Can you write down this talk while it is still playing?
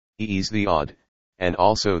He is the odd, and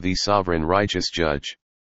also the sovereign righteous judge.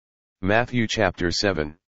 Matthew chapter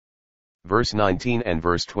 7. Verse 19 and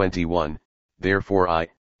verse 21, Therefore I,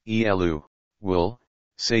 Elu, will,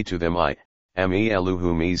 say to them I, am Elu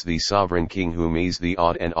whom is the sovereign king whom is the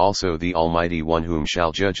odd and also the almighty one whom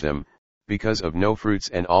shall judge them, because of no fruits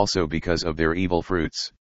and also because of their evil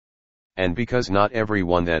fruits. And because not every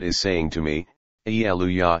one that is saying to me,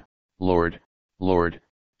 Alleluia, Lord, Lord,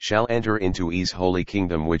 shall enter into his holy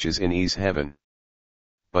kingdom which is in his heaven.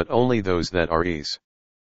 But only those that are his.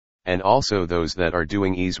 And also those that are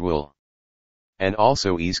doing his will. And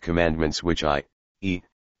also his commandments which I,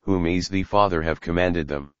 whom is the Father have commanded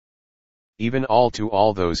them. Even all to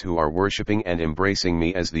all those who are worshipping and embracing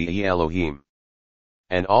me as the Elu'hymn.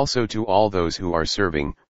 And also to all those who are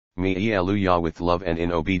serving me Alleluia with love and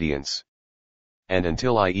in obedience. And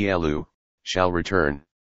until I shall return.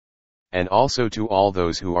 And also to all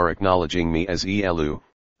those who are acknowledging me as Elu,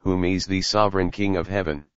 whom is the sovereign King of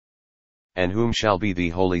heaven. And whom shall be the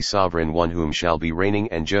holy sovereign one whom shall be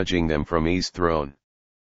reigning and judging them from his throne.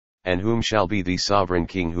 And whom shall be the sovereign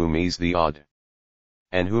king whom is the odd.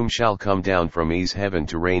 And whom shall come down from his heaven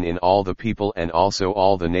to reign in all the people and also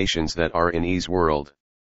all the nations that are in his world.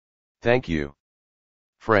 Thank you.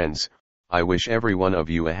 Friends, I wish every one of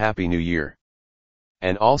you a happy new year.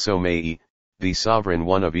 And also may the sovereign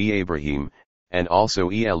one of Abraham, and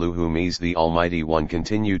also Elu whom is the Almighty One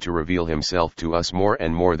continue to reveal himself to us more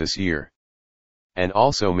and more this year. And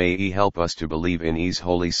also may he help us to believe in his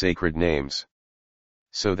holy sacred names.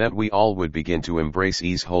 So that we all would begin to embrace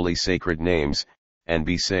his holy sacred names, and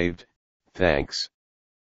be saved. Thanks.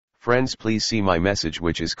 Friends, please see my message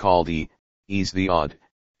which is called is the odd,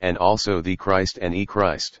 and also the Christ and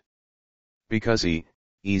Christ. Because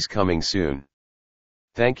he's coming soon.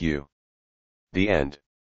 Thank you. The end.